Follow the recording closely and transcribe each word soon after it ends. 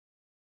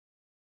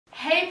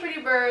pretty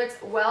birds,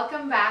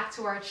 welcome back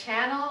to our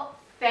channel.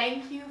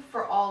 Thank you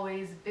for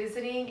always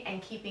visiting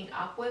and keeping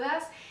up with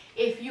us.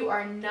 If you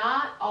are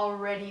not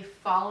already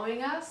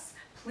following us,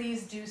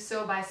 please do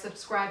so by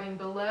subscribing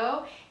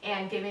below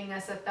and giving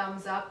us a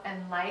thumbs up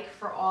and like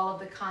for all of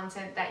the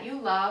content that you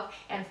love,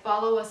 and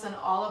follow us on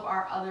all of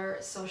our other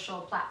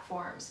social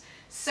platforms.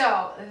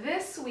 So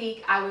this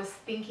week I was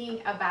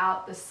thinking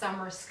about the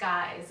summer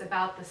skies,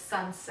 about the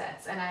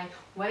sunsets, and I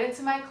went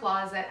into my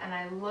closet and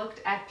I looked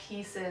at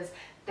pieces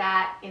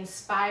that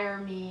inspire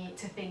me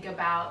to think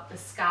about the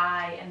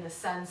sky and the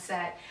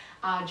sunset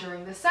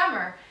during the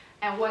summer.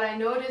 And what I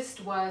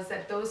noticed was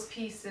that those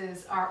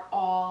pieces are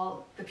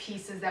all the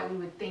pieces that we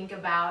would think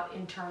about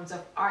in terms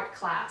of art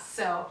class.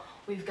 So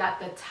we've got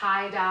the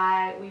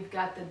tie-dye, we've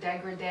got the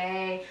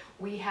dégradé,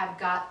 we have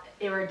got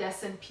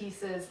iridescent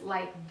pieces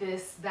like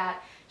this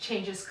that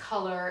changes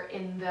color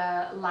in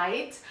the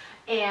light,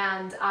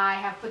 and I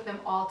have put them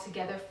all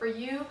together for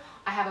you.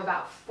 I have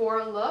about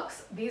 4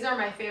 looks. These are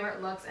my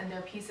favorite looks, and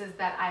they're pieces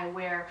that I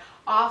wear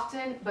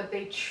often, but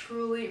they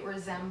truly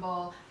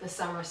resemble the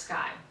summer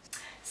sky.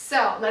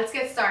 So let's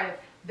get started.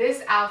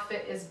 This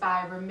outfit is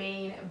by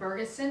Romain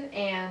Bergeson,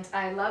 and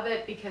I love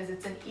it because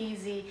it's an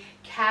easy,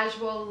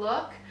 casual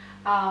look.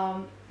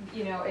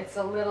 You know, it's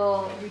a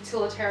little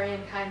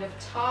utilitarian kind of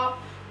top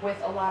with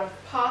a lot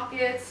of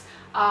pockets.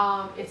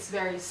 It's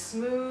very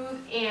smooth,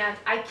 and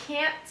I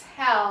can't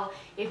tell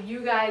if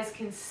you guys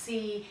can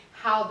see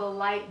how the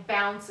light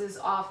bounces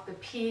off the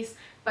piece,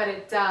 but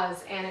it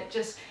does, and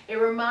it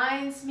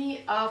reminds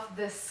me of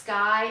the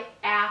sky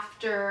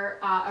after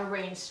a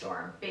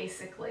rainstorm,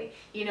 basically.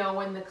 You know,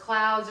 when the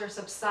clouds are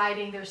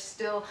subsiding, there's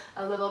still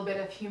a little bit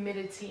of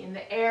humidity in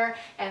the air,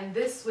 and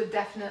this would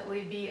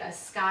definitely be a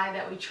sky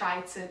that we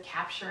try to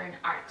capture in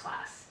art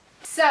class.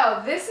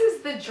 So this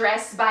is the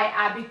dress by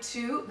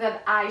Habitu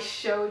that I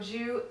showed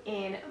you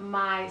in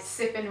my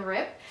sip and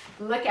rip.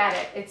 Look at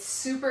it, it's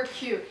super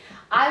cute.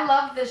 I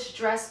love this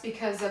dress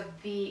because of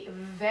the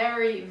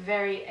very,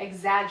 very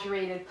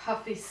exaggerated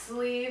puffy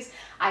sleeves.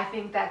 I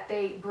think that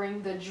they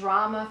bring the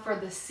drama for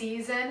the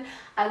season.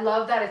 I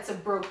love that it's a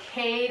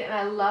brocade, and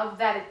I love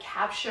that it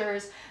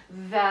captures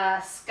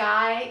the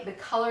sky, the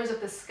colors of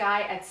the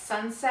sky at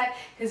sunset,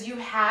 because you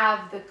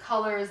have the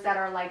colors that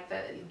are like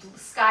the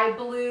sky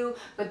blue,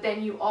 but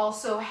then you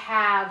also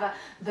have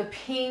the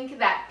pink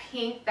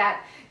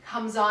that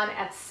comes on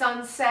at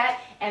sunset,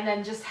 and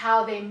then just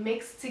how they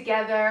mix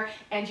together.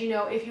 And you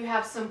know, if you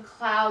have some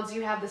clouds,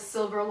 you have the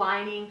silver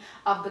lining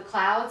of the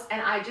clouds,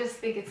 and I just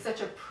think it's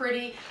such a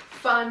pretty,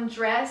 fun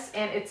dress,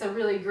 and it's a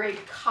really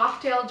great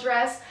cocktail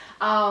dress.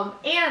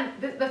 And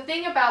the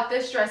thing about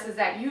this dress is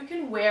that you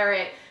can wear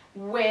it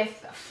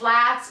with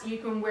flats, you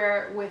can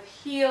wear it with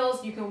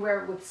heels, you can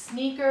wear it with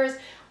sneakers.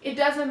 It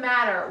doesn't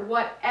matter.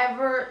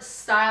 Whatever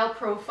style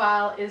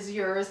profile is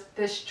yours,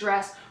 this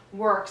dress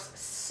works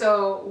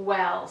so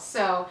well.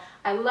 So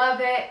I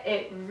love it.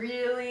 It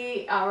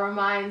really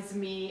reminds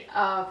me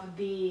of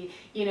the,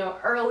 you know,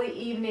 early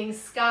evening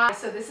sky.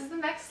 So this is the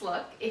next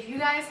look. If you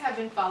guys have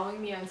been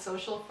following me on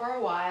social for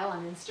a while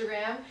on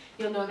Instagram,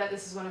 you'll know that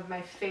this is one of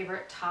my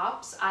favorite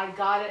tops. I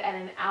got it at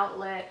an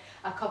outlet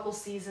a couple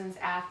seasons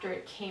after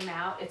it came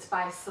out. It's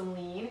by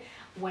Celine,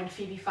 when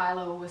Phoebe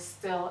Philo was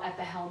still at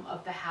the helm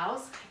of the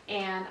house,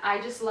 and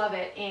I just love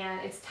it. And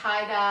it's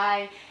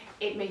tie-dye.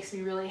 It makes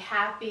me really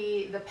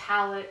happy. The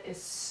palette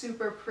is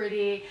super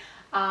pretty,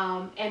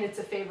 and it's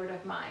a favorite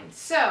of mine.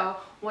 So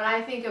when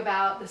I think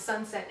about the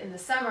sunset in the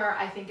summer,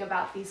 I think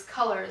about these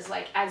colors,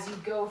 like as you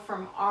go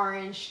from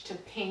orange to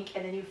pink,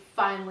 and then you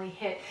finally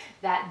hit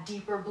that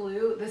deeper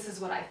blue. This is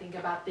what I think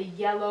about, the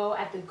yellow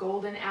at the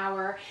golden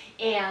hour.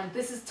 And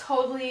this is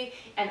totally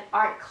an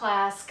art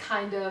class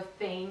kind of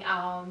thing.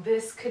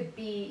 This could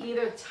be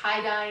either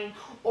tie-dyeing,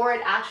 or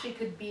it actually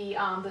could be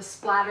the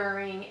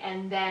splattering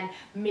and then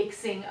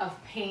mixing of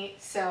paint.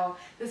 So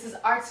this is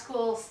art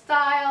school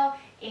style.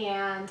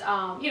 And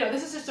you know,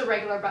 this is just a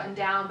regular button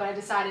down, but I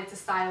decided to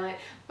style it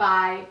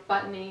by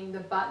buttoning the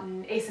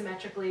button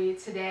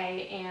asymmetrically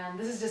today, and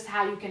this is just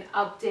how you can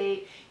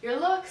update your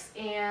looks.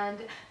 And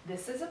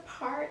this is a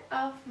part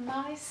of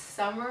my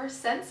summer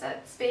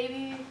sunsets,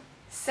 baby.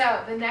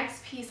 So the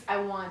next piece I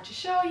want to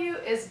show you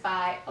is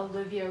by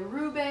Olivia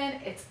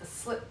Rubin. It's a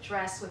slip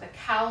dress with a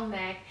cowl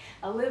neck.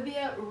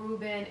 Olivia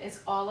Rubin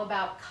is all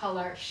about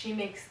color. She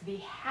makes the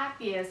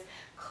happiest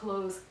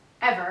clothes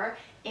ever,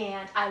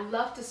 and I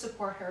love to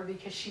support her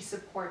because she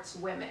supports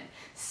women.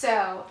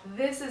 So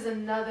this is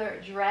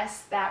another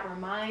dress that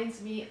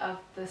reminds me of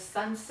the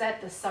sunset,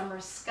 the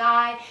summer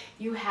sky.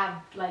 You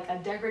have like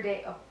a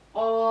dégradé of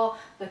all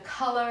the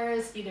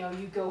colors. You know,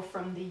 you go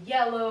from the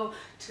yellow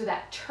to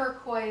that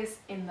turquoise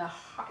in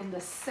the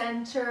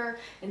center,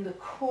 in the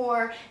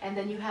core, and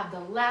then you have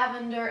the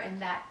lavender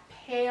and that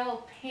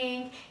pale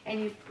pink, and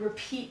you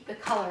repeat the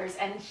colors,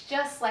 and it's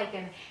just like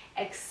an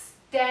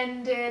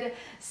extended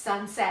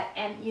sunset,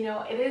 and you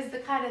know, it is the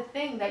kind of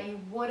thing that you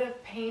would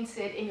have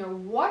painted in your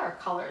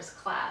watercolors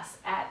class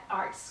at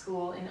art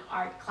school, in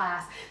art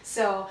class.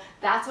 So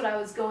that's what I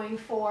was going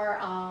for,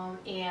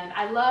 and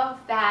I love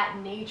that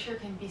nature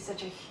can be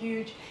such a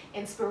huge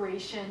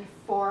inspiration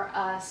for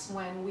us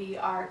when we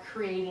are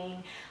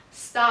creating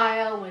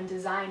style, when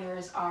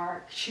designers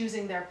are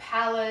choosing their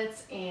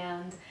palettes.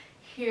 And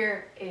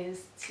here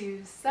is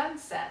two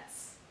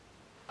sunsets.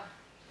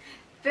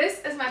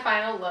 This is my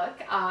final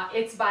look.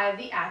 It's by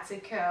the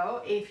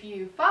Attico. If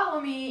you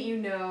follow me, you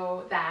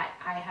know that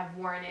I have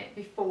worn it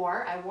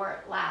before. I wore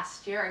it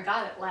last year. I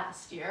got it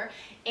last year.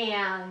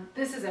 And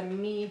this is a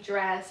me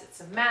dress.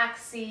 It's a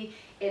maxi.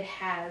 It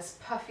has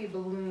puffy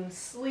balloon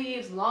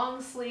sleeves,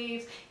 long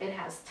sleeves. It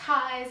has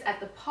ties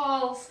at the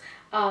pulse.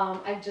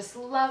 I just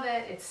love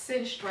it. It's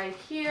cinched right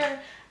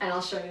here, and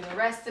I'll show you the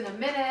rest in a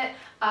minute.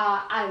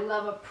 I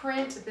love a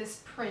print.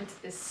 This print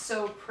is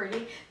so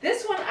pretty.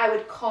 This one I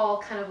would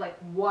call kind of like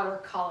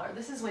watercolor.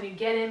 This is when you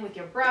get in with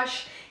your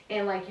brush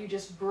and like you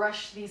just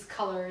brush these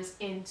colors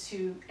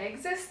into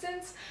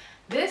existence.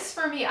 This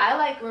for me, I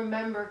like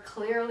remember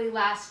clearly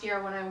last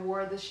year when I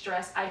wore this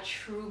dress, I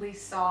truly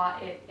saw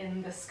it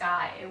in the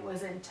sky. It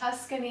was in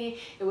Tuscany,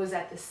 it was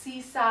at the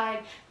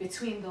seaside,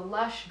 between the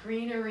lush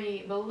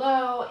greenery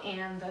below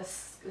and the,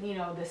 you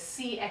know, the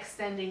sea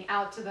extending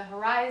out to the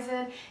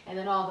horizon, and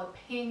then all the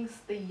pinks,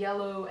 the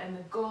yellow and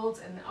the golds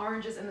and the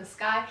oranges in the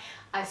sky.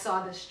 I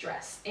saw this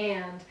dress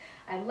and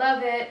I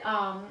love it.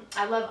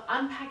 I love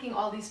unpacking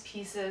all these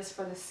pieces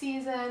for the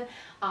season.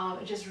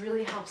 It just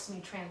really helps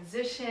me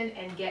transition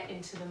and get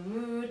into the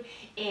mood,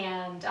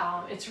 and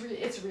it's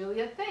really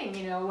a thing.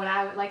 You know, when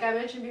like I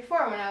mentioned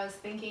before, when I was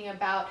thinking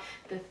about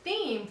the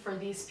theme for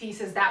these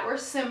pieces that were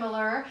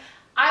similar,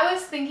 I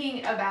was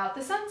thinking about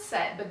the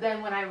sunset, but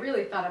then when I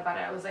really thought about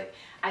it, I was like,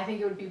 I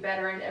think it would be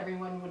better and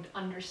everyone would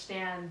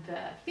understand the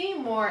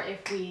theme more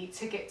if we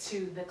took it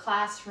to the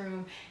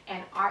classroom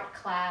and art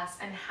class,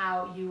 and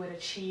how you would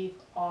achieve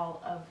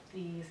all of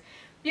these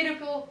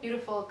beautiful,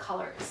 beautiful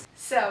colors.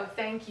 So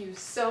thank you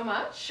so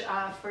much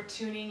for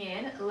tuning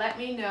in. Let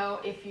me know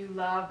if you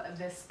love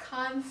this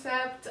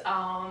concept.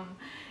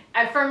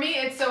 And for me,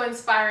 it's so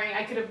inspiring.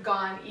 I could have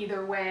gone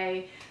either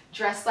way.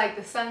 Dress like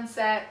the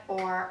sunset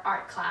or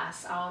art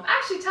class.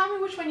 Actually, tell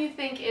me which one you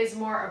think is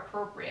more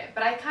appropriate,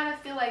 but I kind of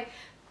feel like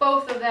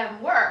both of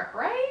them work,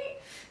 right?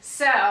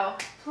 So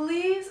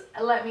please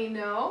let me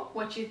know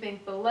what you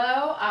think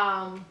below.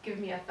 Give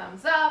me a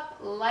thumbs up,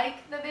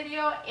 like the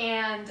video,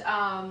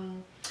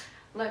 and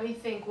let me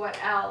think what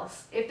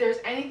else. If there's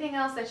anything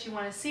else that you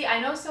want to see,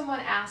 I know someone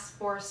asked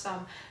for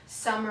some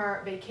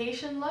summer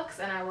vacation looks,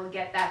 and I will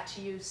get that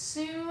to you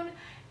soon.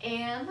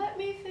 And let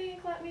me think.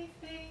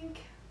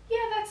 Yeah,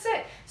 that's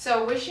it.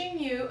 So wishing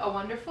you a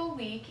wonderful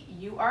week.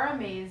 You are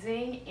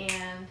amazing,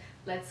 and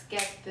let's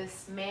get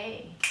this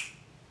May.